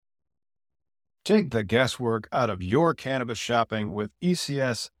Take the guesswork out of your cannabis shopping with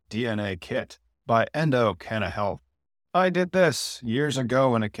ECS DNA Kit by Endo Canna Health. I did this years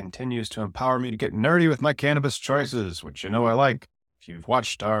ago and it continues to empower me to get nerdy with my cannabis choices, which you know I like. If you've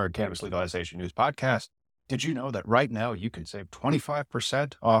watched our Cannabis Legalization News podcast, did you know that right now you can save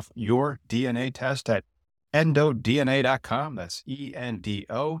 25% off your DNA test at endodna.com? That's ENDODNA.com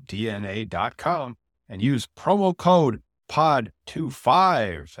and use promo code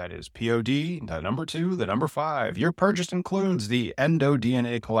POD25. That is POD, the number 2, the number 5. Your purchase includes the Endo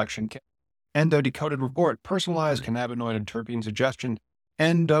DNA Collection Kit, Endo Decoded Report, personalized cannabinoid and terpene suggestion,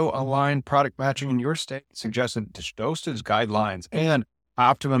 Endo Aligned product matching in your state, suggested dosage guidelines, and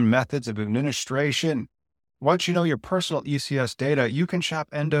optimum methods of administration. Once you know your personal ECS data, you can shop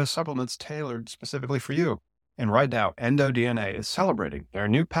Endo supplements tailored specifically for you. And right now, Endo DNA is celebrating their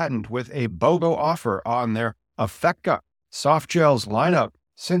new patent with a BOGO offer on their Affeca soft gels lineup.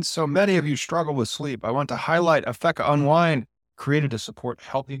 Since so many of you struggle with sleep, I want to highlight Affeca Unwind, created to support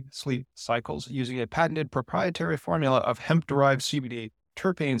healthy sleep cycles using a patented proprietary formula of hemp-derived CBD,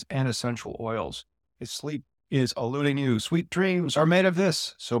 terpenes, and essential oils. If sleep is eluding you, sweet dreams are made of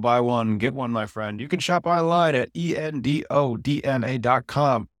this. So buy one, get one, my friend. You can shop online at endodna.com.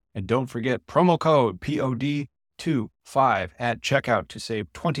 And don't forget promo code POD25 at checkout to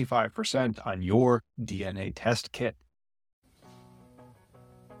save 25% on your DNA test kit.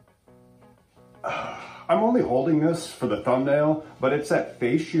 I'm only holding this for the thumbnail, but it's that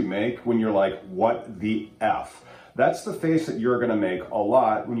face you make when you're like, what the F? That's the face that you're gonna make a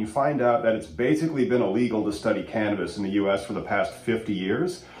lot when you find out that it's basically been illegal to study cannabis in the US for the past 50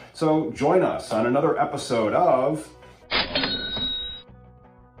 years. So join us on another episode of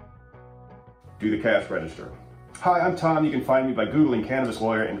Do the Cash Register. Hi, I'm Tom. You can find me by Googling Cannabis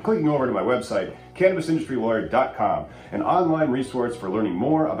Lawyer and clicking over to my website, CannabisIndustryLawyer.com, an online resource for learning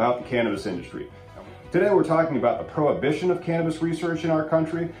more about the cannabis industry. Today we're talking about the prohibition of cannabis research in our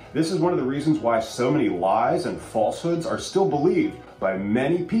country. This is one of the reasons why so many lies and falsehoods are still believed by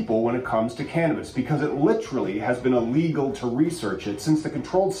many people when it comes to cannabis, because it literally has been illegal to research it since the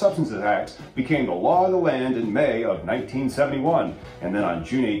Controlled Substances Act became the law of the land in May of 1971. And then on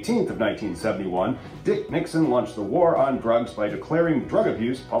June 18th of 1971, Dick Nixon launched the war on drugs by declaring drug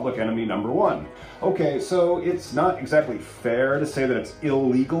abuse public enemy number 1. Okay, so it's not exactly fair to say that it's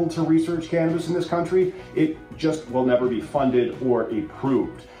illegal to research cannabis in this country. It just will never be funded or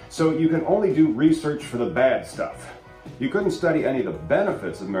approved. So you can only do research for the bad stuff. You couldn't study any of the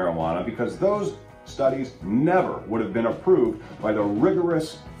benefits of marijuana because those studies never would have been approved by the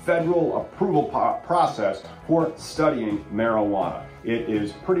rigorous federal approval process for studying marijuana. It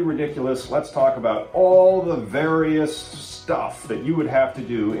is pretty ridiculous. Let's talk about all the various stuff that you would have to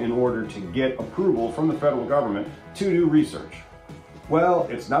do in order to get approval from the federal government to do research. Well,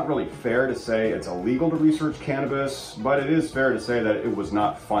 it's not really fair to say it's illegal to research cannabis, but it is fair to say that it was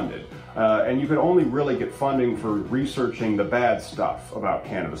not funded. And you could only really get funding for researching the bad stuff about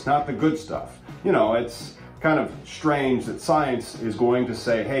cannabis, not the good stuff. You know, it's kind of strange that science is going to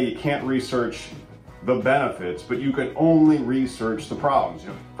say, hey, you can't research the benefits, but you can only research the problems.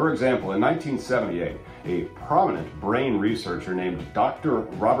 For example, in 1978, a prominent brain researcher named Dr.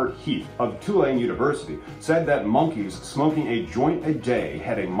 Robert Heath of Tulane University said that monkeys smoking a joint a day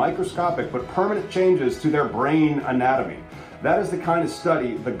had a microscopic but permanent changes to their brain anatomy. That is the kind of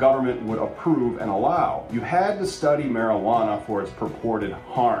study the government would approve and allow. You had to study marijuana for its purported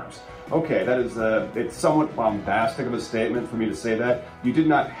harms. Okay, that is it's somewhat bombastic of a statement for me to say that. You did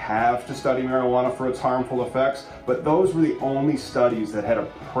not have to study marijuana for its harmful effects, but those were the only studies that had a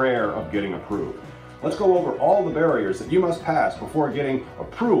prayer of getting approved. Let's go over all the barriers that you must pass before getting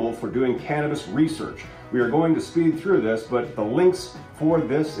approval for doing cannabis research. We are going to speed through this, but the links for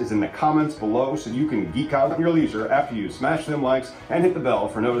this is in the comments below, so you can geek out at your leisure after you smash them likes and hit the bell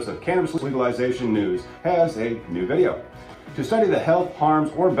for notice of Cannabis Legalization News has a new video. To study the health,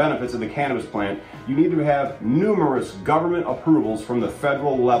 harms, or benefits of the cannabis plant, you need to have numerous government approvals from the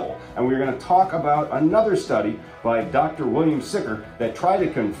federal level. And we're going to talk about another study by Dr. William Sicker that tried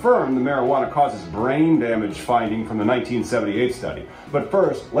to confirm the marijuana causes brain damage finding from the 1978 study. But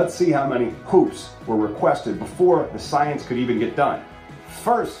first, let's see how many hoops were requested before the science could even get done.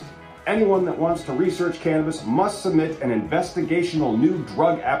 First, anyone that wants to research cannabis must submit an investigational new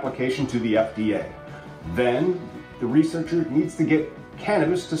drug application to the FDA. Then, the researcher needs to get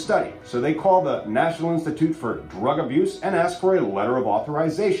cannabis to study. So they call the National Institute for Drug Abuse and ask for a letter of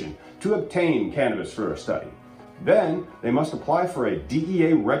authorization to obtain cannabis for a study. Then they must apply for a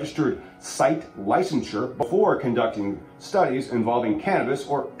DEA registered site licensure before conducting studies involving cannabis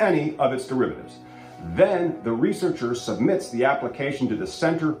or any of its derivatives. Then the researcher submits the application to the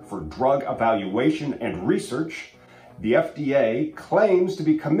Center for Drug Evaluation and Research. The FDA claims to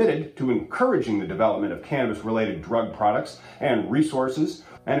be committed to encouraging the development of cannabis-related drug products and resources,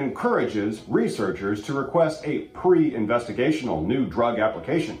 and encourages researchers to request a pre-investigational new drug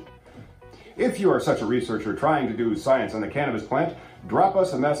application. If you are such a researcher trying to do science on the cannabis plant, drop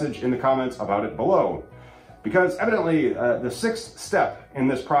us a message in the comments about it below. Because evidently the sixth step in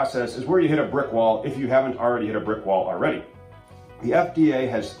this process is where you hit a brick wall if you haven't already hit a brick wall already. The FDA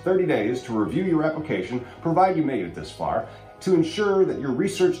has 30 days to review your application, provided you made it this far, to ensure that your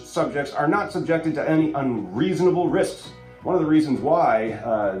research subjects are not subjected to any unreasonable risks. One of the reasons why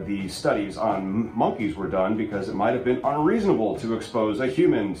the studies on monkeys were done, because it might have been unreasonable to expose a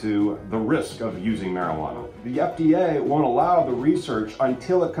human to the risk of using marijuana. The FDA won't allow the research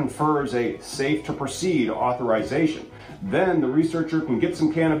until it confers a safe to proceed authorization. Then the researcher can get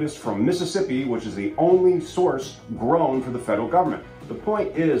some cannabis from Mississippi, which is the only source grown for the federal government. The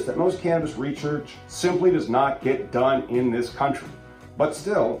point is that most cannabis research simply does not get done in this country. But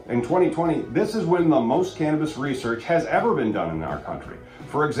still, in 2020, this is when the most cannabis research has ever been done in our country.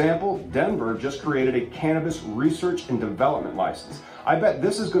 For example, Denver just created a cannabis research and development license. I bet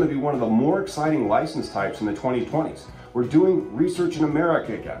this is going to be one of the more exciting license types in the 2020s. We're doing research in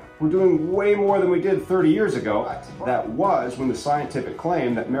America again. We're doing way more than we did 30 years ago. That was when the scientific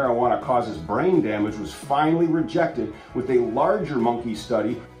claim that marijuana causes brain damage was finally rejected with a larger monkey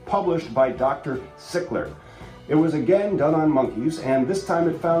study published by Dr. Sickler. It was again done on monkeys, and this time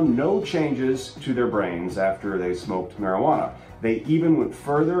it found no changes to their brains after they smoked marijuana. They even went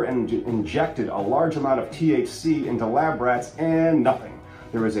further and injected a large amount of THC into lab rats, and nothing.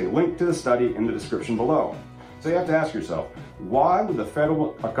 There is a link to the study in the description below. So you have to ask yourself, why would the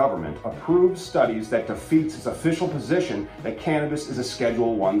federal government approve studies that defeats its official position that cannabis is a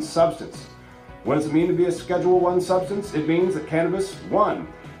Schedule I substance? What does it mean to be a Schedule I substance? It means that cannabis, 1,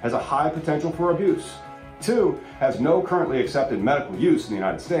 has a high potential for abuse, 2, has no currently accepted medical use in the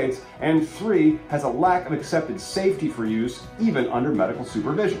United States, and 3, has a lack of accepted safety for use even under medical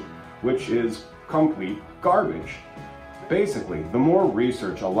supervision, which is complete garbage. Basically, the more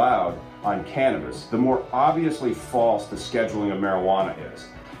research allowed on cannabis, the more obviously false the scheduling of marijuana is.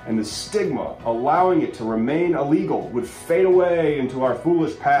 And the stigma allowing it to remain illegal would fade away into our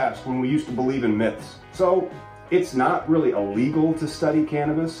foolish past when we used to believe in myths. So, it's not really illegal to study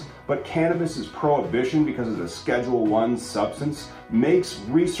cannabis, but cannabis's prohibition because it's a Schedule I substance makes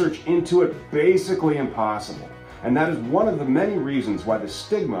research into it basically impossible. And that is one of the many reasons why the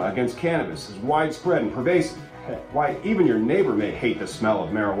stigma against cannabis is widespread and pervasive. Why even your neighbor may hate the smell of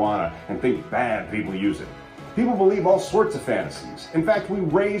marijuana and think bad people use it. People believe all sorts of fantasies. In fact, we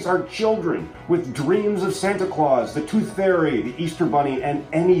raise our children with dreams of Santa Claus, the Tooth Fairy, the Easter Bunny, and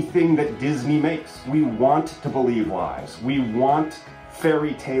anything that Disney makes. We want to believe lies. We want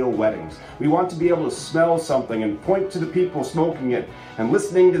fairy tale weddings. We want to be able to smell something and point to the people smoking it and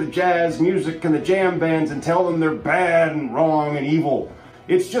listening to the jazz music and the jam bands and tell them they're bad and wrong and evil.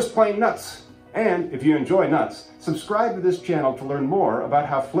 It's just plain nuts. And if you enjoy nuts, subscribe to this channel to learn more about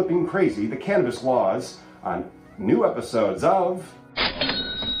how flipping crazy the cannabis laws on new episodes of